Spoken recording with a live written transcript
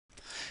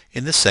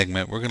In this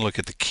segment, we're going to look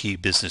at the key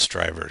business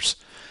drivers.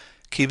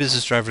 Key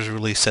business drivers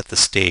really set the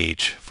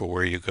stage for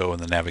where you go in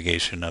the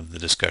navigation of the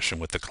discussion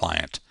with the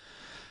client.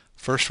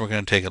 First, we're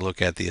going to take a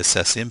look at the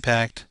assess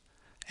impact,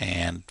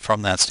 and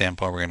from that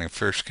standpoint, we're going to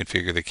first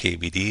configure the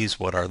KBDs.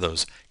 What are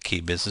those key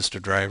business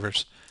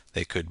drivers?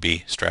 They could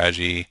be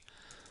strategy,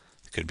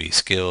 it could be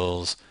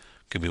skills,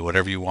 it could be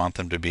whatever you want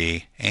them to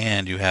be,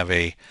 and you have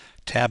a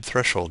tab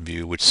threshold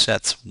view which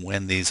sets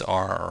when these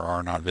are or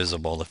are not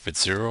visible. If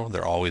it's 0,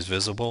 they're always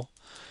visible.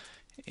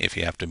 If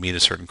you have to meet a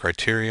certain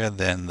criteria,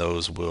 then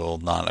those will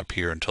not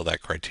appear until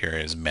that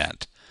criteria is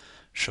met.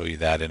 Show you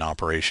that in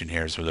operation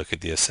here as we look at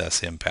the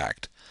assess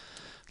impact.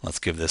 Let's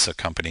give this a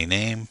company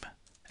name,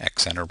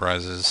 X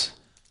Enterprises,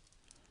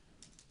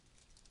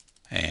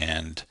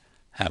 and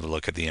have a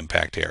look at the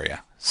impact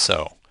area.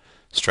 So,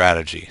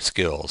 strategy,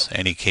 skills,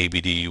 any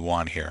KBD you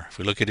want here. If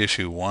we look at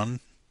issue 1,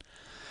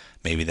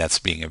 maybe that's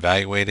being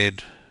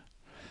evaluated.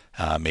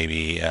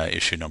 Maybe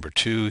issue number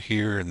 2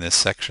 here in this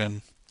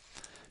section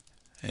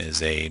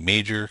is a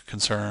major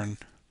concern,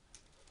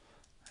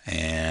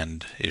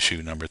 and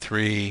issue number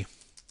 3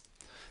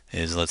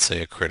 is, let's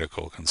say, a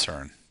critical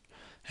concern.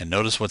 And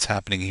notice what's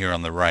happening here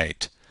on the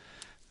right.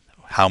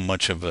 How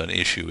much of an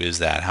issue is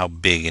that? How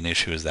big an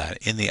issue is that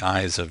in the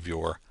eyes of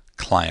your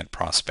client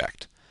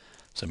prospect?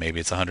 So maybe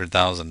it's a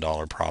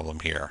 $100,000 problem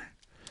here,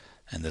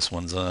 and this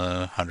one's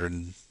a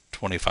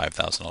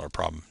 $125,000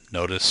 problem.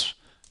 Notice,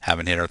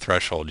 haven't hit our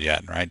threshold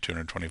yet, right?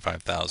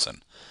 $225,000.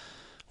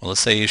 Well,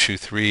 let's say issue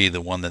 3,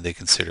 the one that they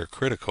consider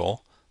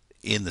critical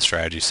in the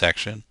strategy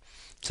section,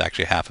 it's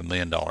actually a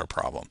 $500,000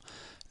 problem.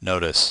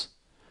 Notice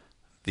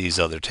these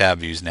other tab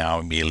views now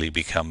immediately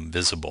become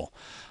visible.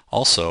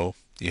 Also,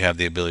 you have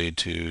the ability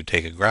to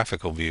take a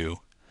graphical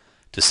view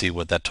to see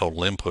what that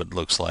total input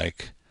looks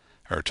like,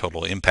 or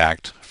total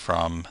impact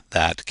from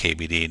that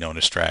KBD known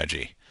as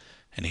strategy.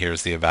 And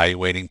here's the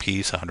evaluating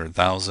piece,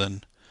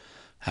 100,000,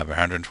 have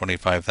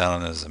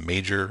 125,000 as a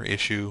major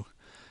issue,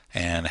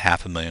 and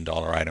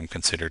 $500,000 item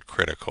considered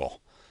critical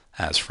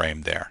as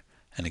framed there.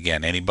 And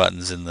again, any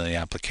buttons in the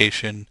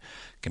application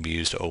can be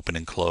used to open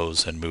and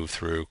close and move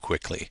through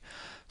quickly.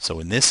 So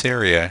in this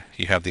area,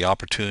 you have the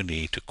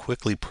opportunity to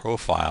quickly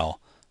profile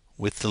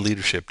with the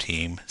leadership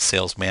team,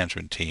 sales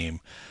management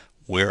team,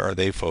 where are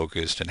they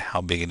focused and how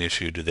big an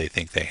issue do they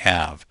think they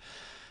have?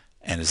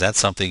 And is that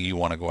something you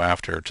want to go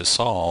after to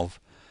solve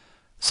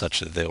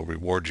such that they'll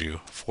reward you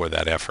for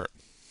that effort?